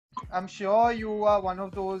I'm sure you are one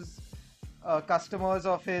of those customers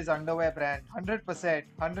of his underwear brand. 100%.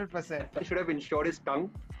 100%. He should have insured his tongue.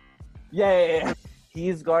 Yeah.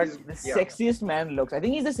 He's got the Yeah. sexiest man looks. I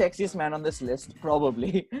think he's the sexiest man on this list,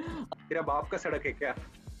 probably. तेरा बाप का सड़क है क्या?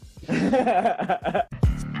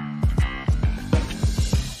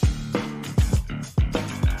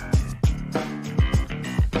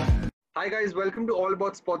 Hi guys, welcome to All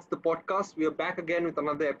About Sports, the podcast. We are back again with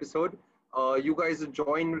another episode. You guys are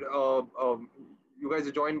joined. You guys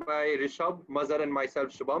are joined by Rishabh, Mazhar, and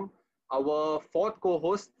myself, Shubham. Our fourth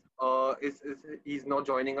co-host he's not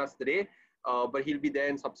joining us today, but he'll be there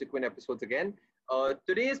in subsequent episodes again.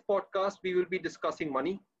 Today's podcast, we will be discussing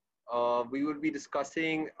money. We will be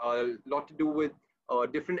discussing a lot to do with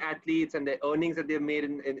different athletes and their earnings that they've made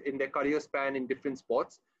in their career span in different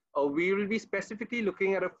sports. We will be specifically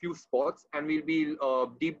looking at a few sports, and we'll be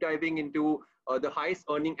deep diving into the highest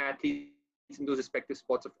earning athletes in those respective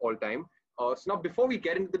sports of all time. So now, before we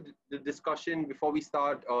get into the discussion, before we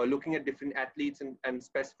start looking at different athletes and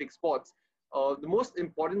specific sports, the most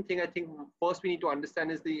important thing I think first we need to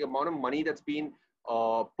understand is the amount of money that's been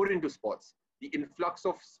put into sports, the influx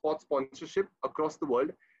of sports sponsorship across the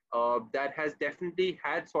world that has definitely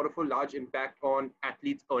had sort of a large impact on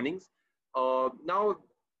athletes' earnings. Now,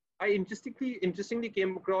 I interestingly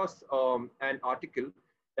came across an article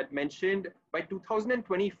that mentioned by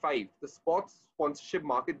 2025, the sports sponsorship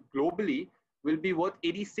market globally will be worth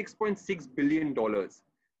 $86.6 billion.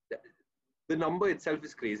 The number itself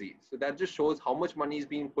is crazy. So that just shows how much money is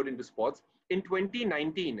being put into sports. In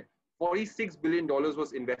 2019, $46 billion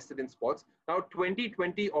was invested in sports. Now,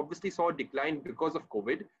 2020 obviously saw a decline because of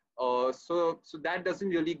COVID. So that doesn't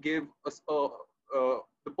really give us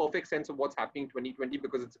the perfect sense of what's happening in 2020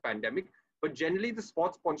 because it's a pandemic. But generally, the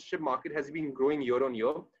sports sponsorship market has been growing year on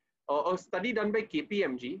year. A study done by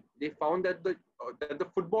KPMG, they found that the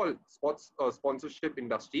football sports sponsorship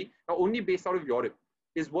industry, now only based out of Europe,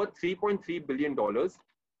 is worth $3.3 billion.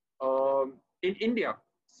 In India,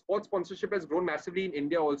 sports sponsorship has grown massively in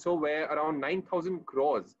India also, where around 9,000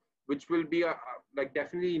 crores, which will be like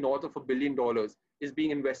definitely north of $1 billion, is being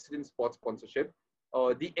invested in sports sponsorship.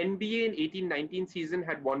 The NBA in 18-19 season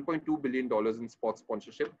had $1.2 billion in sports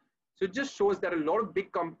sponsorship. So it just shows that a lot of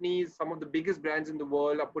big companies, some of the biggest brands in the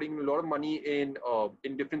world, are putting a lot of money in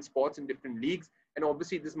different sports, in different leagues. And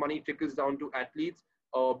obviously this money trickles down to athletes,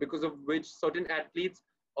 because of which certain athletes,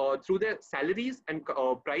 through their salaries and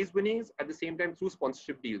prize winnings, at the same time through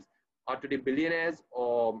sponsorship deals, are today billionaires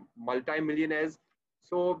or multi-millionaires.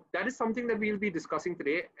 So that is something that we will be discussing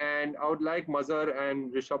today. And I would like Mazhar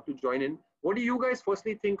and Rishabh to join in. What do you guys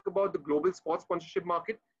firstly think about the global sports sponsorship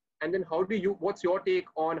market? And then what's your take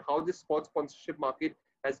on how this sports sponsorship market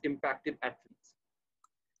has impacted athletes?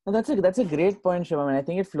 No, that's a great point, Shivam, and I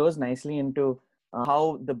think it flows nicely into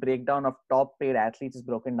how the breakdown of top paid athletes is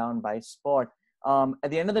broken down by sport.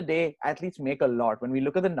 At the end of the day, athletes make a lot. When we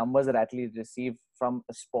look at the numbers that athletes receive from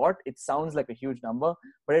a sport, it sounds like a huge number,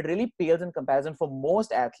 but it really pales in comparison for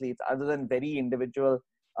most athletes, other than very individual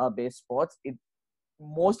based sports.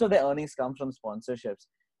 Most of their earnings come from sponsorships.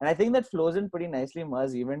 And I think that flows in pretty nicely,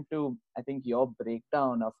 Maz, even to, I think, your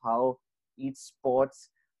breakdown of how each sports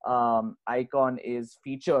icon is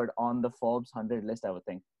featured on the Forbes 100 list, I would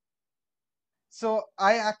think. So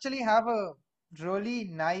I actually have a really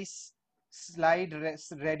nice slide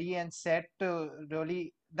ready and set to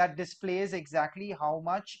really that displays exactly how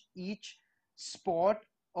much each sport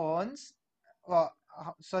earns.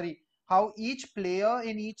 Sorry, how each player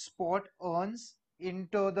in each sport earns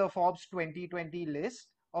into the Forbes 2020 list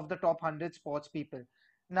of the top 100 sports people.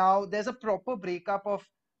 Now, there's a proper breakup of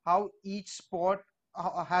how each sport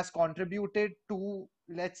has contributed to,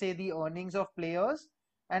 let's say, the earnings of players,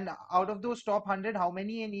 and out of those top 100, how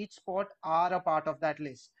many in each sport are a part of that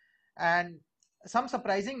list. And some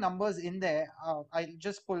surprising numbers in there. I'll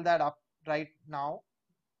just pull that up right now.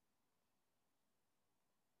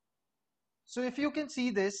 So if you can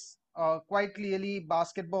see this quite clearly,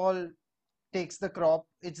 basketball takes the crop.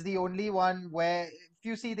 It's the only one where, if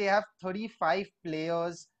you see, they have 35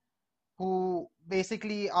 players who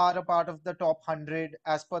basically are a part of the top 100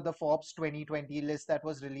 as per the Forbes 2020 list that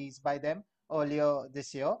was released by them earlier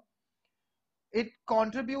this year. It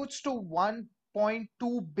contributes to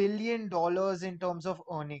 $1.2 billion in terms of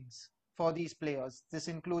earnings for these players. This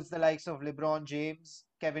includes the likes of LeBron James,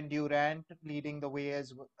 Kevin Durant leading the way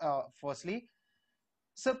as firstly.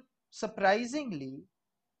 So surprisingly,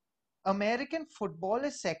 American football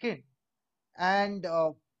is second. And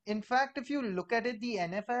in fact, if you look at it, the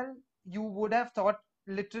NFL, you would have thought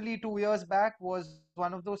literally 2 years back was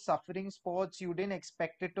one of those suffering sports. You didn't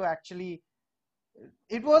expect it to actually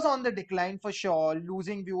it was on the decline for sure,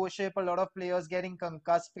 losing viewership, a lot of players getting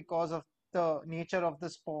concussed because of the nature of the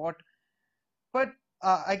sport. But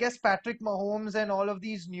I guess Patrick Mahomes and all of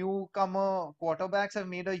these newcomer quarterbacks have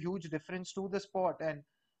made a huge difference to the sport. And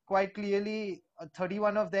quite clearly,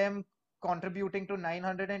 31 of them contributing to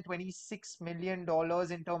 $926 million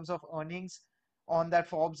in terms of earnings on that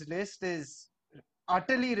Forbes list is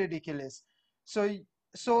utterly ridiculous. So,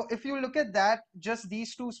 so if you look at that, just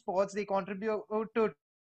these two sports, they contribute to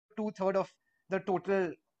two-thirds of the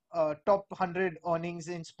total top 100 earnings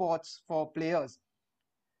in sports for players.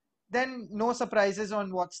 Then no surprises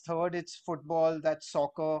on what's third. It's football, that's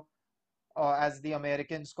soccer, as the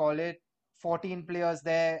Americans call it. 14 players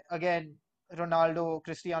there. Again, Ronaldo,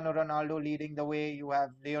 Cristiano Ronaldo leading the way. You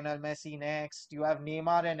have Lionel Messi next. You have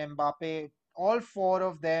Neymar and Mbappe. All four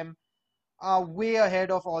of them are way ahead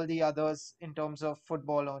of all the others in terms of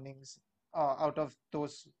football earnings out of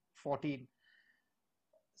those 14.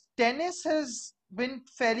 Tennis has been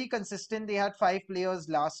fairly consistent. They had five players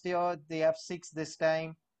last year. They have six this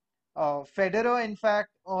time. Federer, in fact,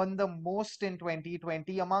 earned the most in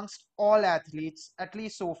 2020 amongst all athletes, at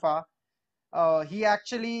least so far. He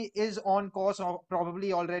actually is on course, or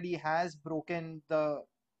probably already has broken the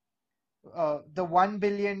 $1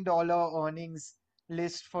 billion earnings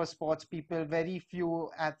list for sports people. Very few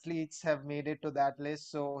athletes have made it to that list,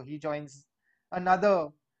 so he joins another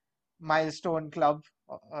milestone club,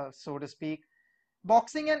 so to speak.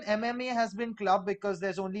 Boxing and MMA has been clubbed because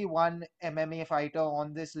there's only one MMA fighter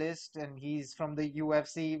on this list, and he's from the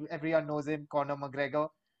UFC. Everyone knows him, Conor McGregor.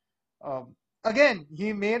 Again,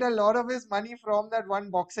 he made a lot of his money from that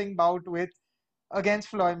one boxing bout with against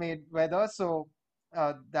Floyd Mayweather, so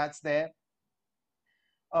that's there.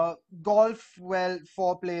 Uh, Golf, well,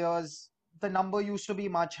 four players. The number used to be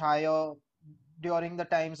much higher during the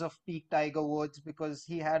times of peak Tiger Woods because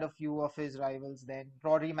he had a few of his rivals then.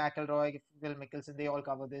 Rory McIlroy, Phil Mickelson, they all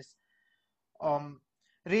cover this. Um,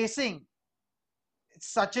 Racing,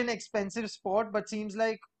 it's such an expensive sport, but seems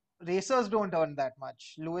like racers don't earn that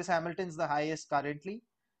much. Lewis Hamilton's the highest currently.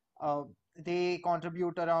 Uh, they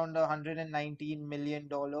contribute around $119 million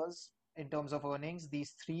in terms of earnings,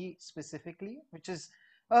 these three specifically, which is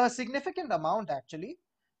a significant amount actually.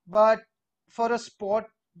 But for a sport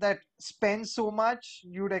that spends so much,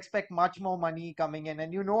 you'd expect much more money coming in.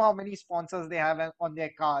 And you know how many sponsors they have on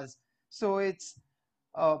their cars. So it's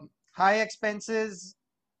high expenses.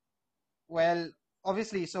 Well,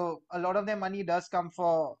 obviously, so a lot of their money does come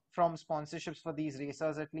from sponsorships for these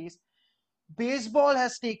racers at least. Baseball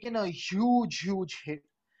has taken a huge hit.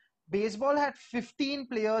 Baseball had 15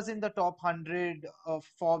 players in the top 100 of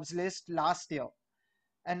Forbes list last year,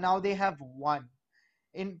 and now they have one.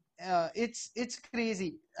 It's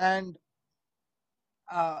crazy, and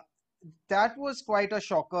uh, that was quite a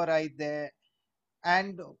shocker right there.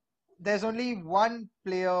 And there's only one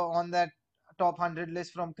player on that top 100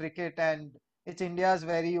 list from cricket, and it's India's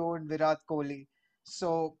very own Virat Kohli.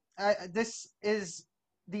 So this is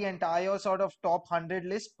the entire sort of top 100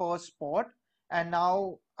 list per sport. And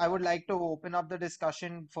now I would like to open up the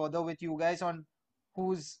discussion further with you guys on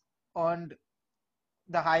who's earned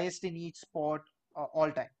the highest in each sport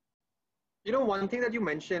all time. You know, one thing that you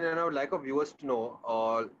mentioned, and I would like our viewers to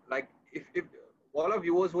know, like if all our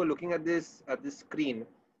viewers who are looking at this screen,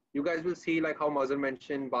 you guys will see like how Mazhar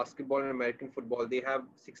mentioned basketball and American football. They have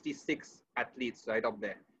 66 athletes right up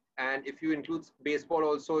there, and if you include baseball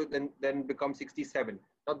also, then become 67.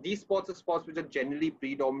 Now these sports are sports which are generally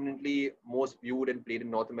predominantly most viewed and played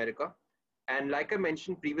in North America, and like I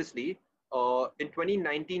mentioned previously, in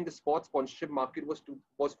 2019 the sports sponsorship market was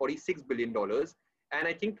 $46 billion, and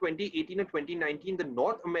I think 2018 and 2019, the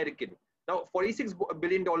North American, now $46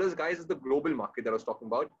 billion, guys, is the global market that I was talking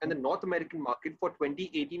about. And the North American market for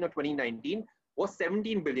 2018 or 2019 was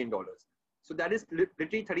 $17 billion. So that is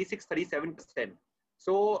literally 36, 37%.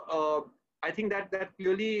 So I think that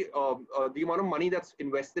clearly the amount of money that's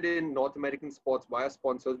invested in North American sports via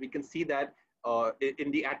sponsors, we can see that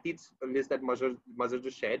in the athletes list that Mazhar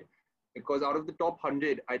just shared. Because out of the top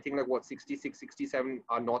 100, I think like what, 66, 67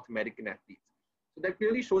 are North American athletes. So that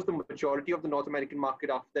clearly shows the maturity of the North American market.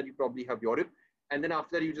 After that, you probably have Europe. And then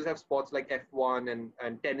after that, you just have sports like F1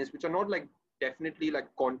 and tennis, which are not like definitely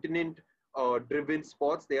like continent driven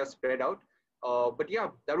sports. They are spread out. But yeah,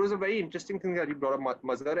 that was a very interesting thing that you brought up,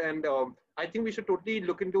 Mazhar. And I think we should totally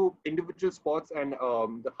look into individual sports and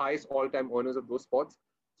the highest all-time earners of those sports.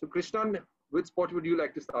 So Krishnan, which sport would you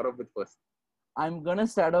like to start off with first? I'm gonna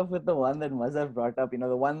start off with the one that Mazhar brought up. You know,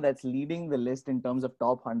 the one that's leading the list in terms of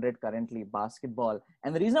top 100 currently, basketball.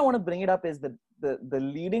 And the reason I want to bring it up is that the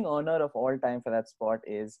leading earner of all time for that sport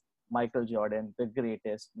is Michael Jordan, the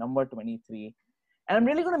greatest, number 23. And I'm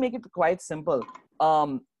really going to make it quite simple.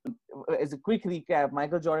 As a quick recap,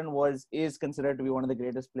 Michael Jordan is considered to be one of the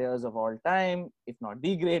greatest players of all time, if not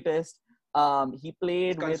the greatest. He He's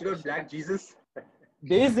played with considered Black Jesus.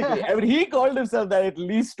 basically. I mean, he called himself that at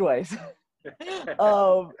least twice.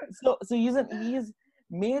 So he's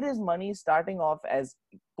made his money starting off as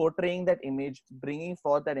portraying that image, bringing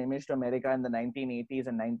forth that image to America in the 1980s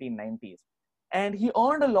and 1990s, and he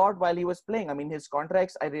earned a lot while he was playing. I mean, his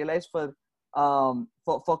contracts, I realized, for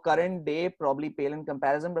current day probably pale in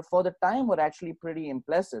comparison, but for the time were actually pretty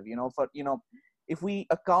impressive. If we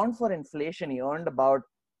account for inflation, he earned about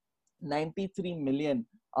 93 million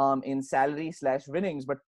in salary slash winnings,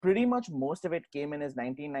 but pretty much most of it came in his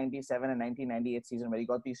 1997 and 1998 season, where he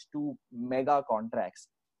got these two mega contracts.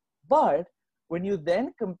 But when you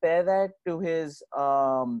then compare that to his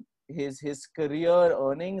career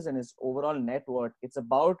earnings and his overall net worth, it's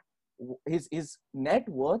about his net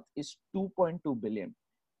worth is 2.2 billion.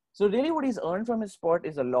 So really what he's earned from his sport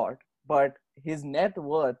is a lot, but his net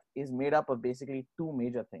worth is made up of basically two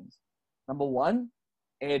major things. Number one,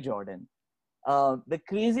 Air Jordan. The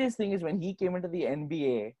craziest thing is when he came into the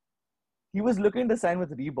NBA, he was looking to sign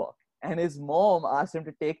with Reebok, and his mom asked him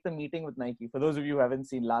to take the meeting with Nike. For those of you who haven't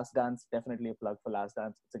seen Last Dance, definitely a plug for Last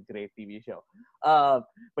Dance. It's a great TV show.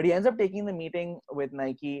 But he ends up taking the meeting with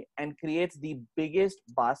Nike and creates the biggest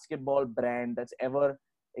basketball brand that's ever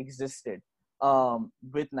existed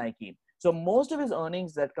with Nike. So most of his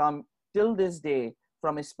earnings that come till this day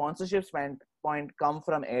from his sponsorship standpoint come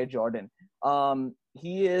from Air Jordan.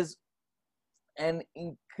 He is an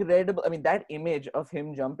incredible, I mean, that image of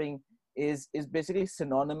him jumping is basically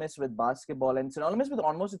synonymous with basketball and synonymous with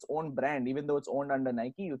almost its own brand. Even though it's owned under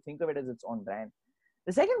Nike, you think of it as its own brand.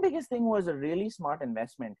 The second biggest thing was a really smart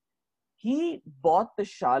investment. He bought the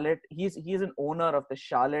Charlotte, he's an owner of the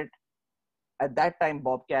Charlotte, at that time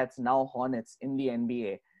Bobcats, now Hornets, in the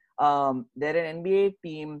NBA. They're an NBA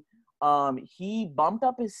team. He bumped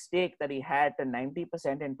up his stake that he had to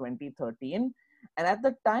 90% in 2013. And at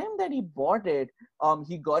the time that he bought it,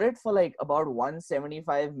 he got it for like about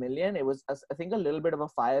 175 million. It was, I think, a little bit of a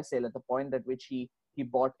fire sale at the point at which he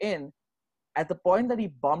bought in. At the point that he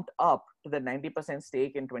bumped up to the 90%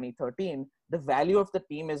 stake in 2013, the value of the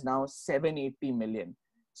team is now 780 million.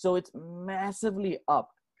 So it's massively up.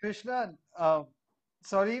 Krishna,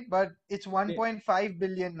 sorry, but it's 1.5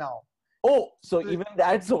 billion now. Oh, so even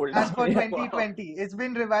that's old. As per Yeah. 2020. It's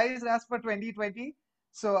been revised as per 2020.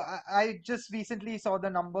 So I just recently saw the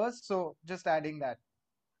numbers. So just adding that.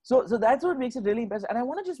 So that's what makes it really impressive. And I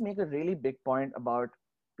want to just make a really big point about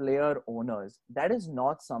player owners. That is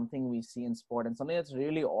not something we see in sport, and something that's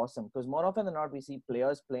really awesome, because more often than not, we see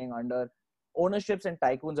players playing under ownerships and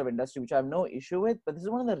tycoons of industry, which I have no issue with. But this is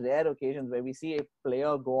one of the rare occasions where we see a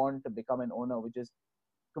player go on to become an owner, which is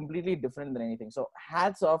completely different than anything. So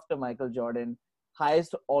hats off to Michael Jordan,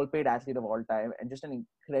 highest all-paid athlete of all time, and just an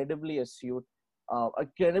incredibly astute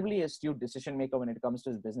decision maker when it comes to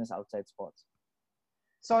his business outside sports.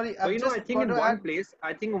 Sorry, But I've I just think got in to one add. place,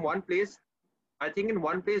 I think in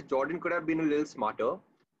one place, Jordan could have been a little smarter.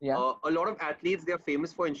 Yeah. A lot of athletes, they are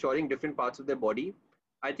famous for insuring different parts of their body.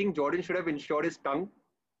 I think Jordan should have insured his tongue.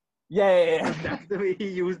 Yeah. That's the way he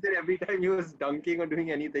used it every time he was dunking or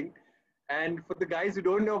doing anything. And for the guys who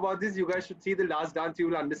don't know about this, you guys should see The Last Dance. You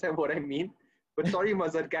will understand what I mean. But sorry,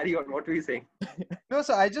 Mazhar, carry on. What were you saying? No,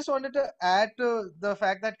 so I just wanted to add to the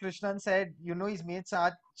fact that Krishnan said, he's made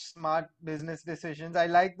such smart business decisions. I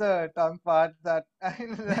like the tongue part that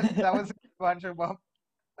was a good one, Shubham.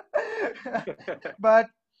 But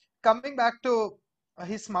coming back to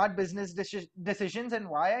his smart business decisions and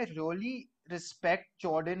why I really respect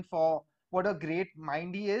Jordan for what a great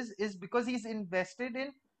mind he is because he's invested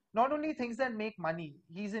in not only things that make money,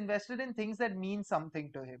 he's invested in things that mean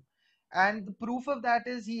something to him. And the proof of that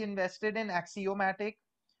is he invested in Axiomatic,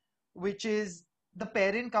 which is the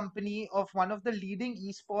parent company of one of the leading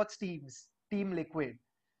esports teams, Team Liquid.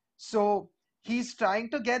 So he's trying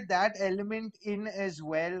to get that element in as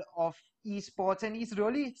well of esports, and he's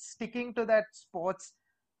really sticking to that sports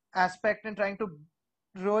aspect and trying to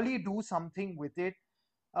really do something with it.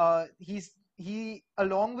 He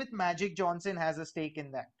along with Magic Johnson has a stake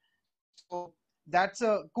in that. So that's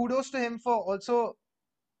a kudos to him for also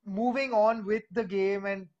moving on with the game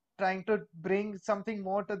and trying to bring something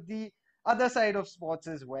more to the other side of sports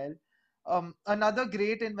as well. Another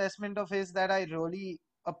great investment of his that I really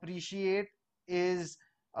appreciate is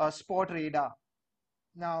Sport Radar.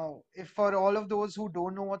 Now, if for all of those who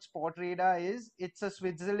don't know what Sport Radar is, it's a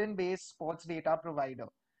Switzerland-based sports data provider.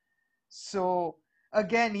 So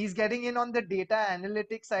again, he's getting in on the data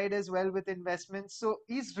analytics side as well with investments. So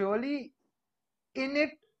he's really in it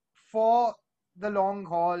for the long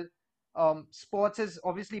haul, sports has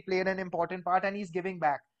obviously played an important part, and he's giving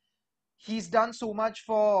back. He's done so much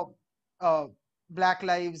for uh, Black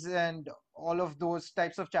Lives and all of those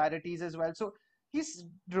types of charities as well. So he's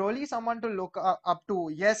really someone to look up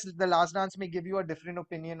to. Yes, The Last Dance may give you a different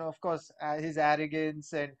opinion, of course, his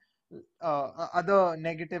arrogance and other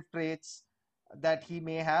negative traits that he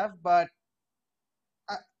may have, but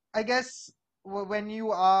I, I guess when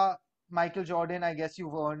you are Michael Jordan, I guess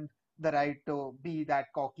you've earned the right to be that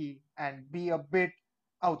cocky and be a bit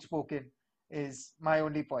outspoken, is my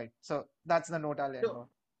only point. So that's the note I'll end No,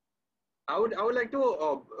 on. I would like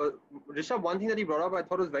to, Rishabh, one thing that he brought up I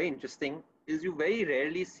thought was very interesting is you very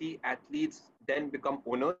rarely see athletes then become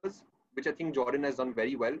owners, which I think Jordan has done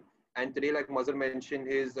very well. And today, like Mazhar mentioned,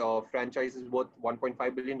 his franchise is worth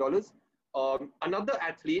 $1.5 billion. Another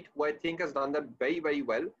athlete who I think has done that very, very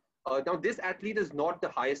well. Now, this athlete is not the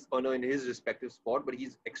highest earner in his respective sport, but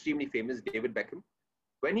he's extremely famous, David Beckham.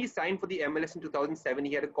 When he signed for the MLS in 2007,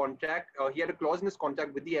 he had a contract. He had a clause in his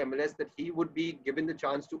contract with the MLS that he would be given the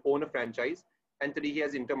chance to own a franchise. And today he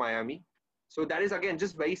has Inter Miami. So that is again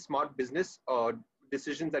just very smart business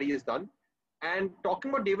decisions that he has done. And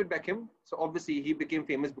talking about David Beckham, so obviously he became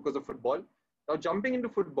famous because of football. Now jumping into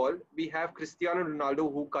football, we have Cristiano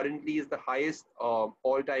Ronaldo, who currently is the highest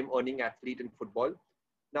all-time earning athlete in football.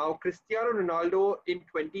 Now Cristiano Ronaldo in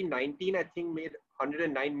 2019, I think, made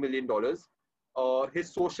 $109 million.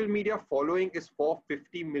 His social media following is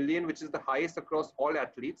 450 million, which is the highest across all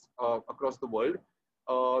athletes across the world.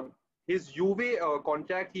 Uh, his Juve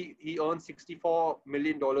contract, he earns $64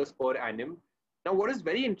 million per annum. Now, what is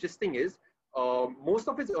very interesting is most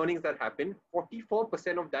of his earnings that happen,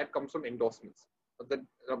 44% of that comes from endorsements.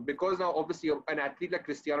 Because now, obviously, an athlete like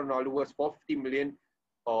Cristiano Ronaldo who has 450 million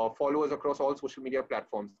followers across all social media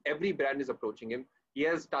platforms, every brand is approaching him. He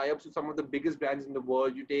has tie-ups with some of the biggest brands in the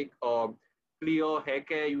world. You take Clear Hair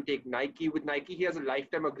Care, you take Nike. With Nike, he has a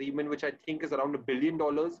lifetime agreement, which I think is around $1 billion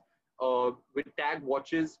with Tag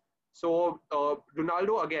watches. So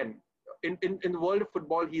Ronaldo, again, in the world of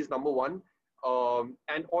football, he is number one.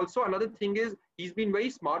 And also another thing is he's been very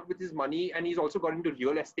smart with his money, and he's also got into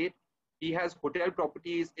real estate. He has hotel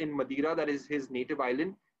properties in Madeira, that is his native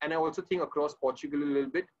island, and I also think across Portugal a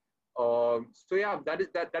little bit. So yeah,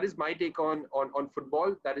 that is my take on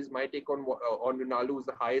football. That is my take on Ronaldo, who's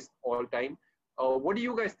the highest all time. What do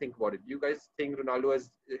you guys think about it? Do you guys think Ronaldo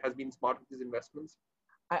has been smart with his investments?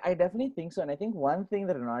 I definitely think so. And I think one thing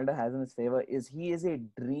that Ronaldo has in his favor is he is a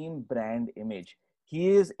dream brand image.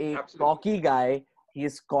 He is a Absolutely. cocky guy. He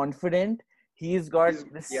is confident. He's got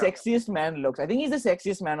the Yeah. sexiest man looks. I think he's the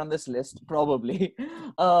sexiest man on this list, probably.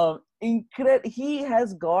 He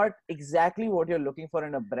has got exactly what you're looking for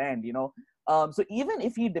in a brand, you know. So even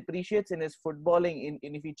if he depreciates in his footballing,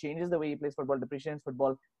 in if he changes the way he plays football, depreciates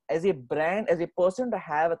football, as a brand, as a person to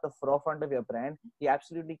have at the forefront of your brand, he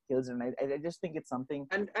absolutely kills it. And I just think it's something.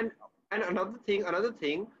 And another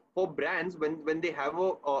thing for brands, when they have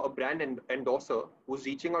a brand endorser who's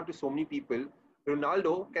reaching out to so many people,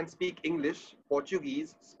 Ronaldo can speak English,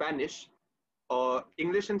 Portuguese, Spanish.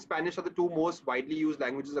 English and Spanish are the two most widely used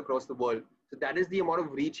languages across the world. So that is the amount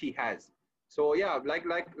of reach he has. So yeah, like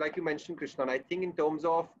you mentioned, Krishnan, I think in terms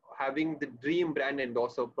of having the dream brand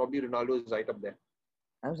endorser, probably Ronaldo is right up there.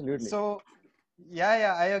 Absolutely. So,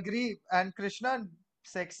 yeah, I agree. And Krishna,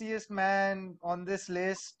 sexiest man on this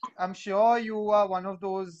list. I'm sure you are one of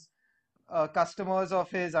those customers of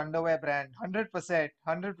his underwear brand. 100%,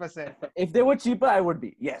 100%. If they were cheaper, I would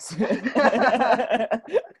be. Yes.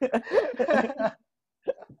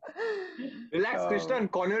 Relax, Um,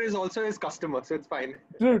 Krishnan. Connor is also his customer, so it's fine.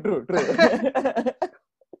 True.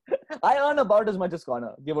 I earn about as much as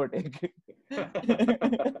Connor, give or take.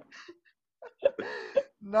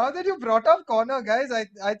 Now that you brought up Conor, guys,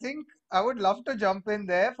 I think I would love to jump in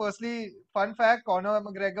there. Firstly, fun fact, Conor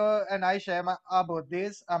McGregor and I share our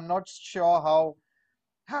birthdays. I'm not sure how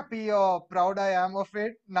happy or proud I am of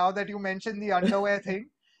it now that you mentioned the underwear thing.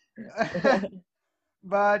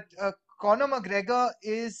 But Conor McGregor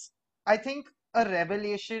is, I think, a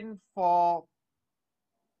revelation for,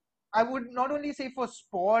 I would not only say for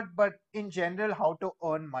sport, but in general, how to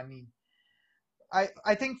earn money.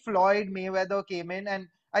 I think Floyd Mayweather came in, and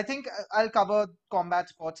I think I'll cover combat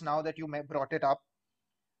sports now that you may brought it up.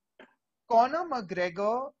 Conor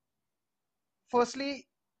McGregor, firstly,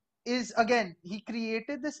 is again, he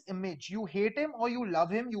created this image. You hate him or you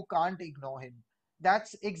love him, you can't ignore him.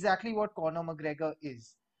 That's exactly what Conor McGregor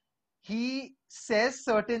is. He says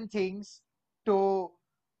certain things to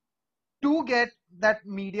get that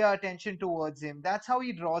media attention towards him. That's how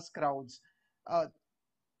he draws crowds. Uh,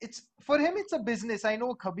 it's for him, it's a business. I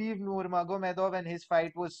know Khabib Nurmagomedov and his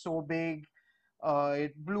fight was so big.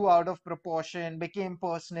 It blew out of proportion, became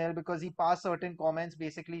personal because he passed certain comments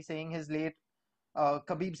basically saying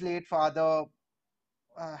Khabib's late father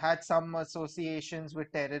had some associations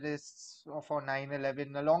with terrorists for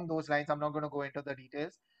 9/11. Along those lines, I'm not going to go into the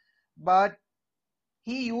details. But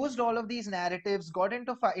he used all of these narratives, got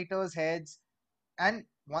into fighters' heads, and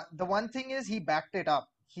the one thing is he backed it up.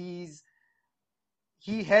 He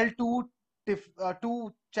held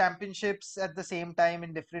two championships at the same time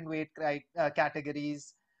in different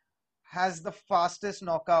categories. Has the fastest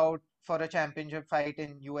knockout for a championship fight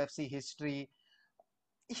in UFC history.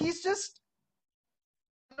 He's just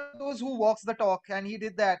one of those who walks the talk, and he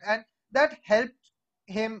did that, and that helped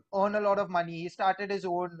him earn a lot of money. He started his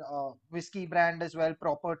own whiskey brand as well,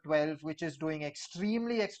 Proper 12, which is doing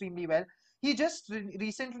extremely well. He just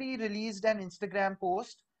recently released an Instagram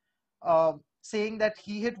post saying that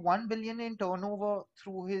he hit 1 billion in turnover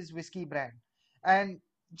through his whiskey brand, and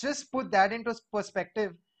just put that into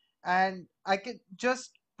perspective. And I can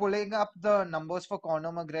just pulling up the numbers for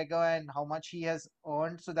Conor McGregor and how much he has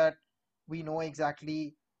earned so that we know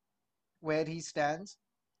exactly where he stands.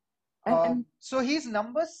 And So he's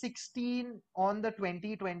number 16 on the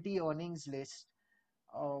 2020 earnings list.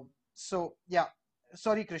 So yeah,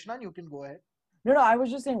 sorry, Krishnan, you can go ahead. no, I was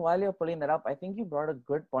just saying while you're pulling that up, I think you brought a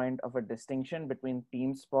good point of a distinction between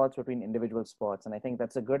team sports, between individual sports. And I think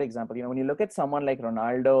that's a good example. When you look at someone like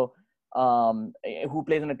Ronaldo, who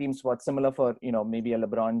plays in a team sport similar for, maybe a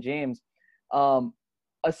LeBron James, um,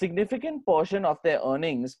 a significant portion of their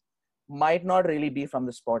earnings might not really be from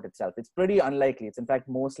the sport itself. It's pretty unlikely. It's in fact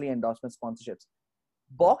mostly endorsement sponsorships.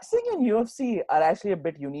 Boxing and UFC are actually a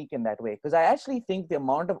bit unique in that way because I actually think the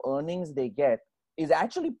amount of earnings they get is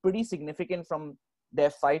actually pretty significant from their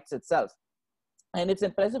fights itself. And it's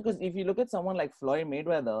impressive because if you look at someone like Floyd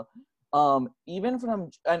Mayweather, even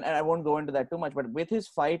from, and I won't go into that too much, but with his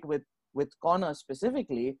fight with Conor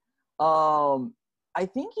specifically, I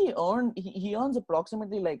think he earns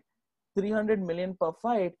approximately like 300 million per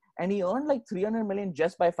fight, and he earned like 300 million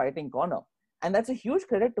just by fighting Conor. And that's a huge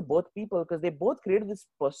credit to both people because they both created this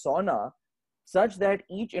persona such that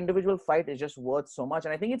each individual fight is just worth so much.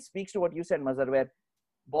 And I think it speaks to what you said, Mazhar, where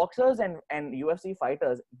boxers and UFC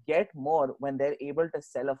fighters get more when they're able to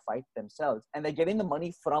sell a fight themselves and they're getting the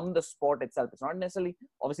money from the sport itself. It's not necessarily,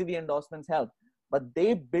 obviously the endorsements help, but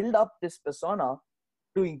they build up this persona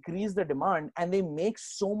to increase the demand and they make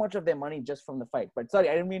so much of their money just from the fight. But sorry,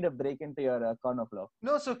 I didn't mean to break into your corner flow.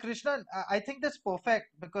 No, so Krishnan, I think that's perfect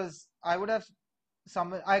because I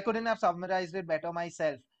couldn't have summarized it better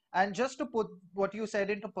myself. And just to put what you said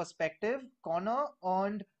into perspective, Conor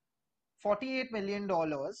earned $48 million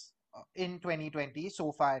in 2020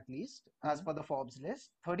 so far, at least, as per the Forbes list.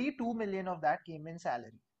 32 million of that came in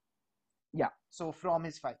salary. Yeah. So from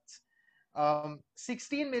his fights.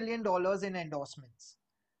 $16 million in endorsements.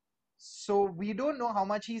 So we don't know how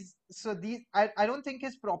much I don't think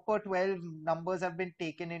his Proper 12 numbers have been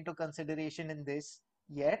taken into consideration in this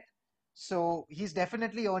yet. So he's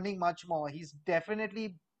definitely earning much more. He's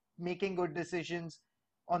definitely making good decisions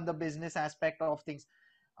on the business aspect of things.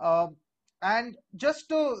 And just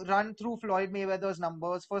to run through Floyd Mayweather's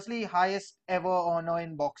numbers, firstly, highest ever earner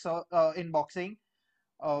in boxing,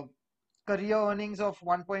 uh, career earnings of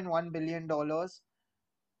 $1.1 billion.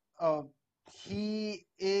 Uh, he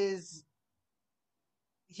is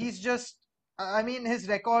he's just I mean his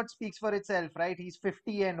record speaks for itself, right? He's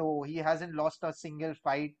 50-0. He hasn't lost a single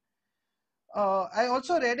fight. I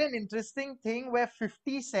also read an interesting thing where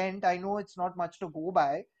 50 Cent, I know it's not much to go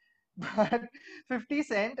by, but 50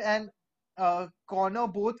 Cent and Conor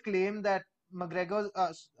both claim that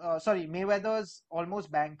Mayweather's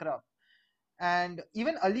almost bankrupt. And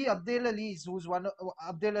even Abdelaziz, who's one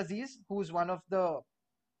of the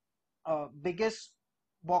biggest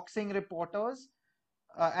boxing reporters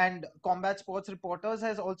and combat sports reporters,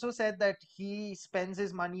 has also said that he spends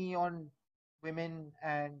his money on women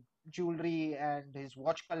and jewelry and his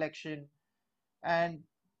watch collection. And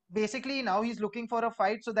basically, now he's looking for a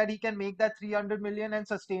fight so that he can make that 300 million and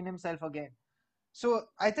sustain himself again. So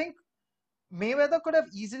I think Mayweather could have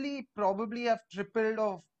easily probably have tripled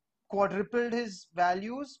or quadrupled his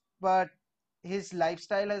values, but his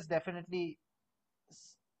lifestyle has definitely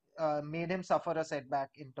made him suffer a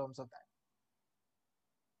setback in terms of that.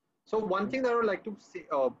 So one thing that I would like to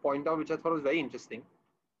point out, which I thought was very interesting,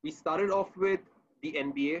 we started off with the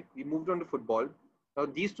NBA, we moved on to football. Now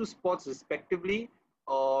these two sports respectively,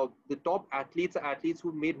 the top athletes are athletes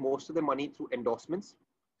who made most of their money through endorsements,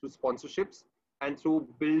 through sponsorships, and through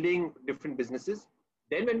building different businesses.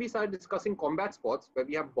 Then when we started discussing combat sports, where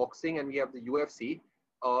we have boxing and we have the UFC,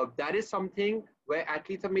 that is something where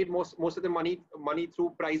athletes have made most of their money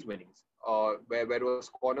through prize winnings. where it was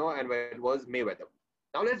Conor and where it was Mayweather.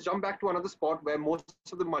 Now let's jump back to another sport where most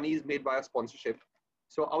of the money is made via sponsorship.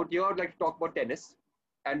 So out here, I'd like to talk about tennis,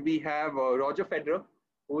 and we have Roger Federer,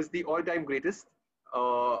 who is the all-time greatest.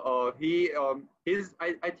 I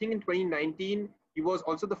think in 2019 he was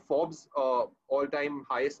also the Forbes all-time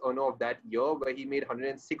highest earner of that year, where he made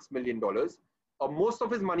 $106 million. Most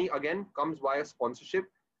of his money again comes via sponsorship.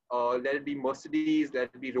 Let it be Mercedes, let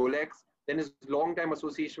it be Rolex. Then his long-time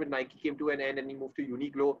association with Nike came to an end, and he moved to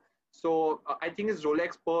Uniqlo. So I think his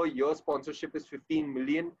Rolex per year sponsorship is $15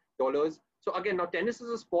 million. So again, now tennis is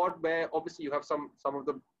a sport where obviously you have some of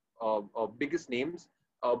the biggest names.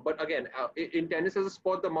 But again, in tennis as a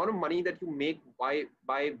sport, the amount of money that you make by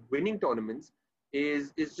winning tournaments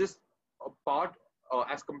is just a part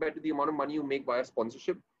as compared to the amount of money you make via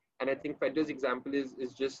sponsorship. And I think Federer's example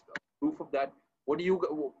is just proof of that. What do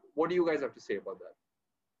you guys have to say about that?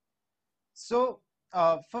 So,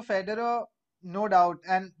 for Federer, no doubt.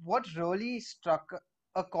 And what really struck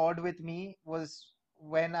a chord with me was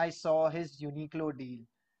when I saw his Uniqlo deal.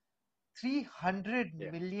 $300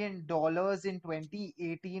 Yeah. million dollars in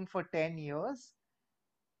 2018 for 10 years.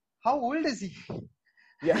 How old is he?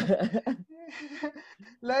 Yeah.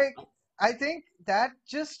 Like, I think that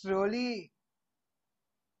just really,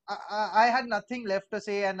 I had nothing left to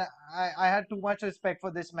say, and I had too much respect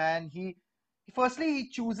for this man. Firstly, he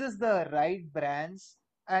chooses the right brands,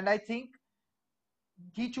 and I think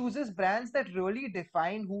he chooses brands that really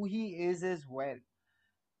define who he is as well.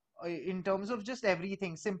 In terms of just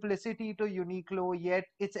everything, simplicity to Uniqlo, yet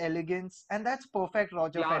its elegance, and that's perfect,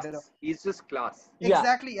 Roger Federer. Class. He's just class. Yeah,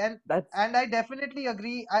 Exactly, that's and I definitely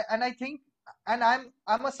agree. I think, and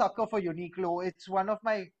I'm a sucker for Uniqlo. It's one of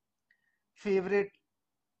my favorite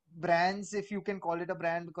brands, if you can call it a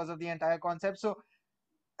brand, because of the entire concept. So,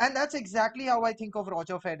 and that's exactly how I think of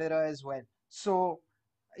Roger Federer as well. So,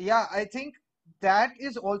 yeah, I think that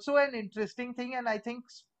is also an interesting thing, and I think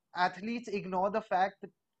athletes ignore the fact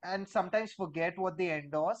and sometimes forget what they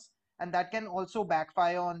endorse, and that can also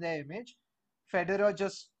backfire on their image. Federer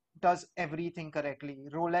just does everything correctly.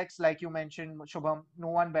 Rolex, like you mentioned, Shubham, no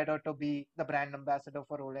one better to be the brand ambassador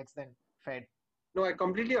for Rolex than Fed. No, I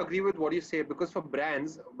completely agree with what you say, because for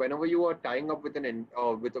brands, whenever you are tying up with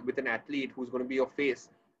with an athlete who's going to be your face,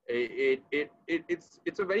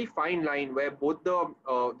 it's a very fine line where both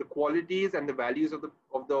the qualities and the values of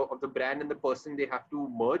the brand and the person, they have to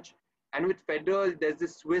merge. And with Federer, there's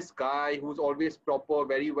this Swiss guy who's always proper,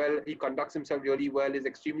 very well. He conducts himself really well, is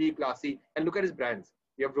extremely classy. And look at his brands.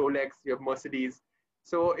 You have Rolex, you have Mercedes.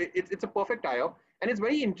 So it's a perfect tie-up. And it's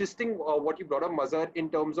very interesting what you brought up, Mazhar, in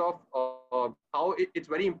terms of how it's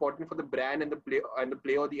very important for the brand and the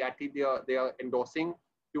player, the athlete they are endorsing,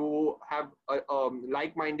 to have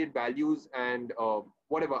like-minded values and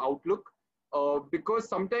whatever outlook, because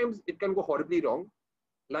sometimes it can go horribly wrong.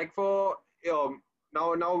 Like for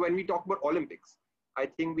now when we talk about Olympics, I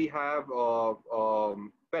think we have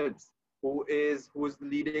Phelps, who is the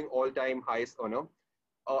leading all-time highest earner.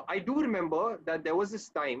 I do remember that there was this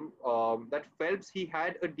time that Phelps, he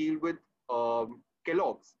had a deal with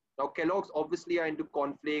Kellogg's. Now Kellogg's obviously are into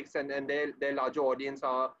cornflakes, and their larger audience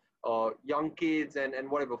are young kids and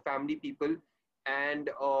whatever family people. And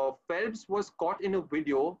Phelps was caught in a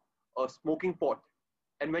video smoking pot.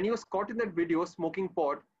 And when he was caught in that video smoking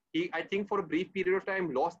pot, he, I think for a brief period of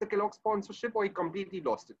time, lost the Kellogg sponsorship, or he completely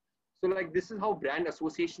lost it. So like, this is how brand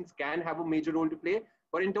associations can have a major role to play.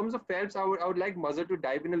 But in terms of Phelps, I would like Mazhar to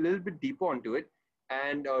dive in a little bit deeper onto it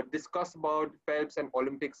and discuss about Phelps and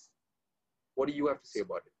Olympics. What do you have to say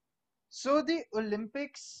about it? So the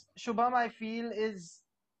Olympics, Shubham, I feel is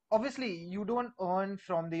obviously you don't earn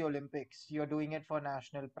from the Olympics. You're doing it for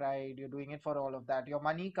national pride. You're doing it for all of that. Your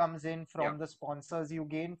money comes in Yeah. from the sponsors you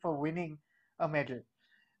gain for winning a medal.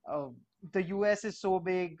 Uh, the US is so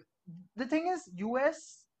big. The thing is,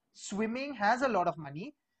 US swimming has a lot of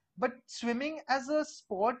money, but swimming as a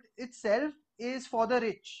sport itself is for the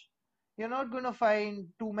rich. You're not going to find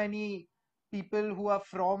too many people who are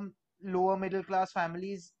from lower middle class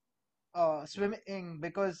families swimming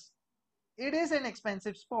because it is an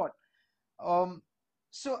expensive sport. Um,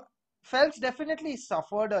 so Phelps definitely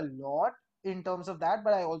suffered a lot in terms of that,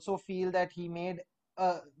 but I also feel that he made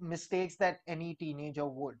mistakes that any teenager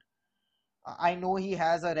would. I know he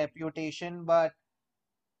has a reputation, but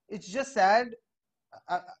it's just sad.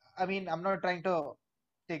 I, I mean, I'm not trying to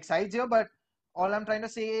take sides here, but all I'm trying to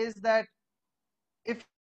say is that if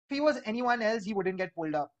he was anyone else, he wouldn't get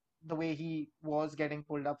pulled up the way he was getting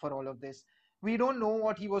pulled up for all of this. We don't know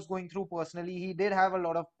what he was going through personally. He did have a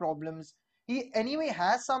lot of problems. He anyway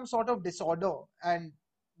has some sort of disorder and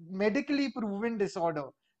medically proven disorder.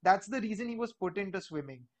 That's the reason he was put into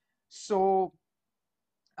swimming. So,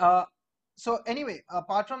 uh, so anyway,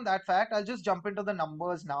 apart from that fact, I'll just jump into the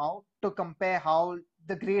numbers now to compare how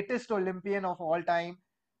the greatest Olympian of all time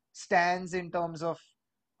stands in terms of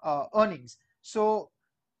earnings. So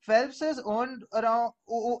Phelps has earned around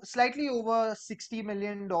slightly over $60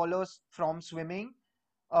 million from swimming.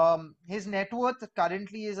 His net worth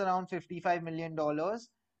currently is around $55 million.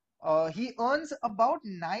 He earns about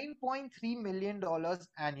 $9.3 million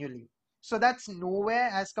annually. So that's nowhere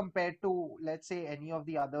as compared to, let's say, any of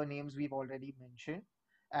the other names we've already mentioned.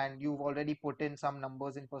 And you've already put in some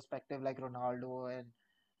numbers in perspective, like Ronaldo and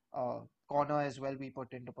Connor as well. We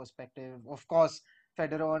put into perspective. Of course,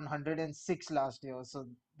 Federer on 106 last year, so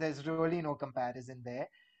there's really no comparison there.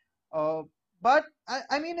 Uh, but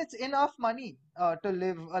I mean, it's enough money to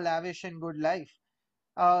live a lavish and good life.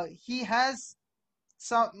 He has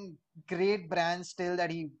some great brands still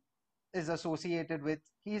that he is associated with.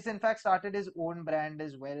 He's in fact started his own brand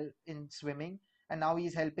as well in swimming, and now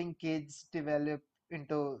he's helping kids develop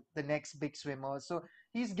into the next big swimmers. So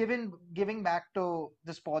he's giving back to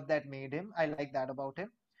the sport that made him. I like that about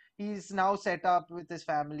him. He's now set up with his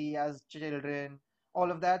family as children,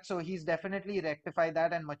 all of that. So he's definitely rectified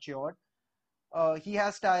that and matured. He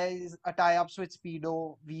has tie-ups with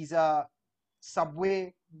Speedo, Visa,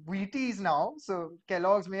 Subway, Wheaties now. So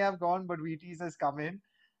Kellogg's may have gone, but Wheaties has come in.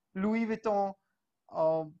 Louis Vuitton,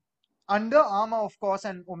 um, Under Armour, of course,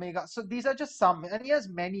 and Omega. So these are just some, and he has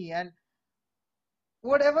many. And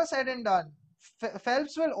whatever said and done,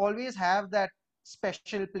 Phelps will always have that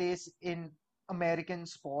special place in American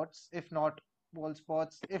sports, if not world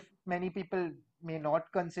sports. If many people may not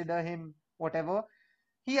consider him whatever,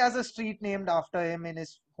 he has a street named after him in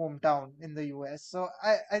his hometown in the US. So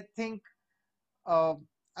I think uh,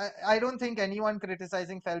 I don't think anyone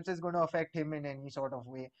criticizing Phelps is going to affect him in any sort of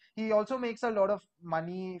way. He also makes a lot of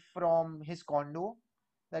money from his condo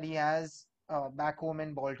that he has back home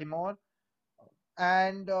in Baltimore.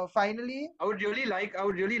 And finally, I would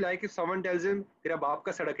really like if someone tells him, "तेरा बाप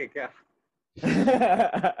का सड़क है क्या?"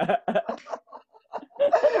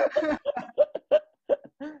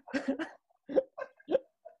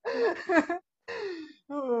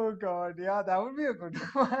 oh God, yeah, that would be a good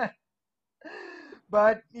one.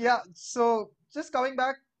 But yeah, so just coming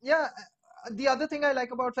back, yeah, the other thing I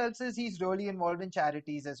like about Phelps is he's really involved in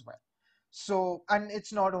charities as well. So, and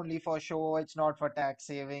it's not only for show, it's not for tax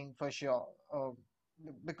saving for sure,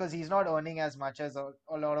 because he's not earning as much as a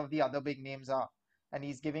lot of the other big names are, and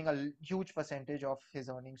he's giving a huge percentage of his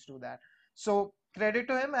earnings to that. So, credit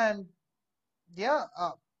to him, and yeah,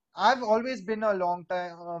 I've always been a long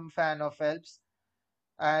time fan of Phelps,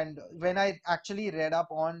 and when I actually read up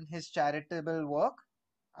on his charitable work,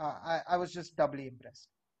 I was just doubly impressed.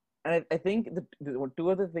 And I think the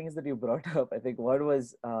two other things that you brought up, I think one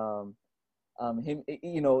was him,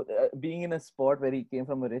 being in a sport where he came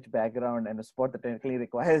from a rich background and a sport that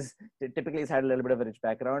typically has had a little bit of a rich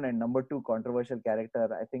background. And number two, controversial character,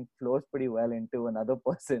 I think flows pretty well into another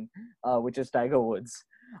person, which is Tiger Woods.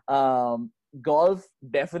 Golf,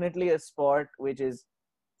 definitely a sport which is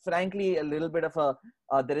frankly a little bit of a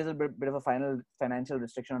there is a bit of a financial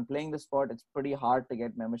restriction on playing the sport. It's pretty hard to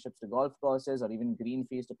get memberships to golf courses or even green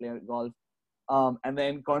fees to play golf. And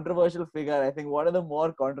then controversial figure, I think one of the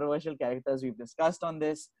more controversial characters we've discussed on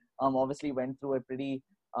this, obviously went through a pretty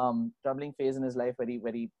troubling phase in his life where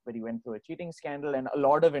he went through a cheating scandal and a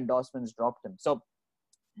lot of endorsements dropped him. So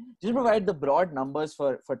just to provide the broad numbers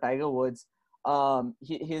for Tiger Woods,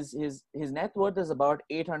 his net worth is about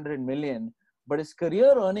 800 million, but his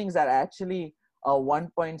career earnings are actually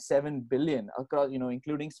 1.7 billion across,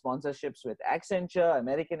 including sponsorships with Accenture,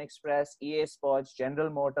 American Express, EA Sports, General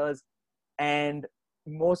Motors, and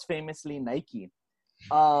most famously Nike.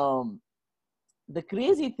 The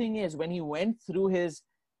crazy thing is when he went through his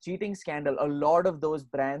cheating scandal, a lot of those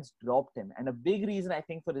brands dropped him. And a big reason I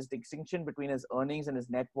think for this distinction between his earnings and his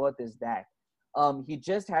net worth is that he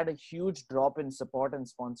just had a huge drop in support and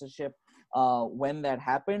sponsorship when that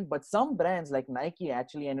happened. But some brands like Nike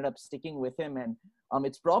actually ended up sticking with him, and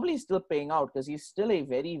it's probably still paying out because he's still a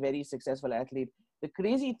very, very successful athlete. The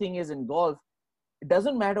crazy thing is in golf, it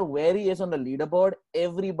doesn't matter where he is on the leaderboard,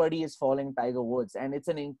 everybody is following Tiger Woods. And it's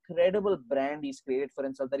an incredible brand he's created for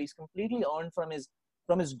himself that he's completely earned from his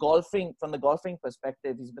golfing, from the golfing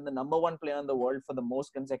perspective. He's been the number one player in the world for the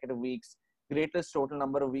most consecutive weeks, greatest total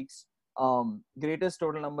number of weeks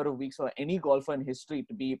for any golfer in history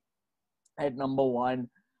to be at number one.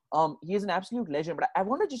 He is an absolute legend. But I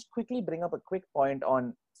want to just quickly bring up a quick point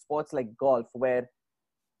on sports like golf, where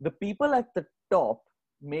the people at the top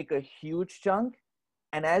make a huge chunk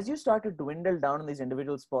And as you start to dwindle down in these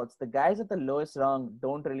individual sports, the guys at the lowest rung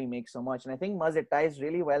don't really make so much. And I think, Muzz, it ties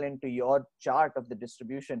really well into your chart of the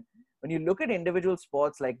distribution. When you look at individual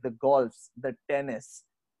sports like the golfs, the tennis,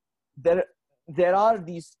 there there are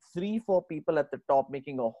these 3-4 people at the top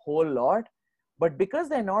making a whole lot, but because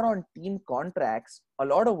they're not on team contracts, a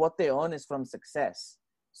lot of what they earn is from success.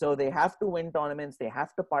 So they have to win tournaments, they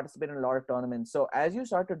have to participate in a lot of tournaments. So as you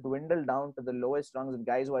start to dwindle down to the lowest rungs of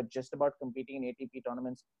guys who are just about competing in ATP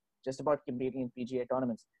tournaments, just about competing in PGA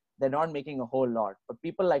tournaments, they're not making a whole lot. But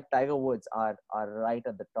people like Tiger Woods are right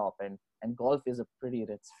at the top, and golf is a pretty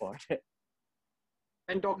rich sport.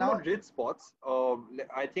 And talking Now, about rich spots,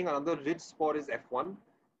 I think another rich sport is F1.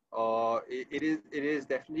 It is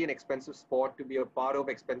definitely an expensive sport to be a part of,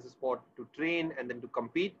 expensive sport to train and then to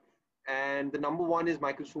compete. And the number one is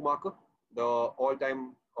Michael Schumacher, the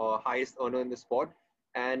all-time highest earner in the sport.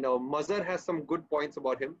 And Mazhar has some good points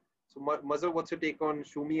about him. So Mazhar, what's your take on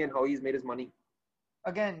Shumi and how he's made his money?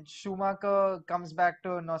 again, Schumacher comes back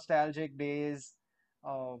to nostalgic days,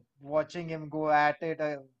 watching him go at it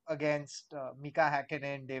against Mika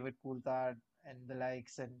Hakkinen, David Coulthard, and the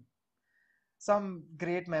likes, and some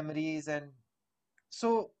great memories. And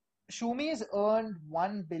so, Shumi's earned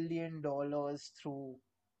 $1 billion through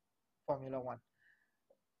Formula One.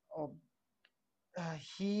 Uh,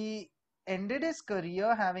 he ended his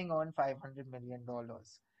career having earned $500 million,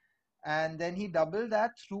 and then he doubled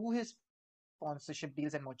that through his sponsorship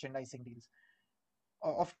deals and merchandising deals.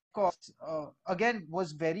 Of course, again,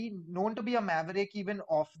 was very known to be a maverick even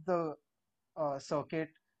off the circuit,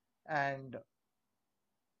 and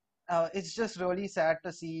it's just really sad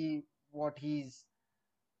to see what he's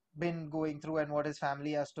been going through and what his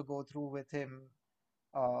family has to go through with him.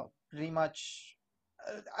 Pretty much,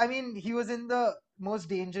 I mean, he was in the most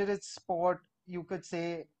dangerous sport, you could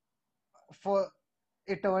say, for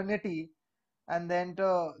eternity, and then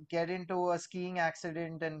to get into a skiing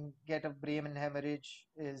accident and get a brain hemorrhage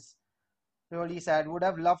is really sad. Would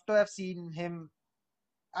have loved to have seen him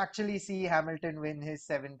actually see Hamilton win his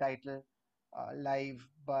seventh title live.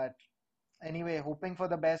 But anyway, hoping for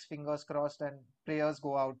the best, fingers crossed, and prayers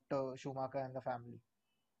go out to Schumacher and the family.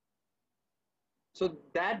 So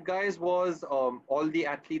that, guys, was all the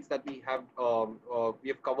athletes that we have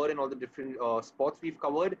covered in all the different sports we've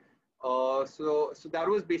covered. So that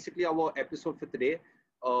was basically our episode for today.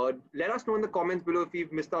 Let us know in the comments below if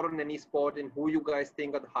we've missed out on any sport and who you guys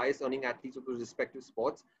think are the highest earning athletes of those respective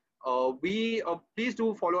sports. We Please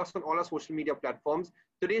do follow us on all our social media platforms.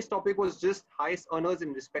 Today's topic was just highest earners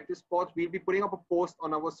in respective sports. We'll be putting up a post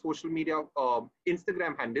on our social media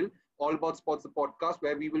Instagram handle, All About Sports the podcast,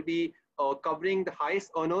 where we will be covering the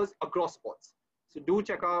highest earners across sports. So do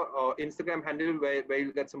check our Instagram handle where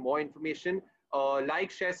you'll get some more information.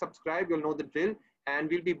 Like, share, subscribe. You'll know the drill. And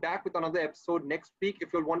we'll be back with another episode next week. If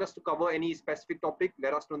you'll want us to cover any specific topic,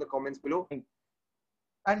 let us know in the comments below.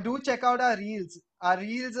 And do check out our reels. Our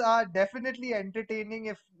reels are definitely entertaining,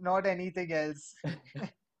 if not anything else.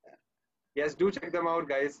 Yes, do check them out,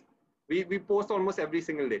 guys. We post almost every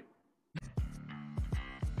single day.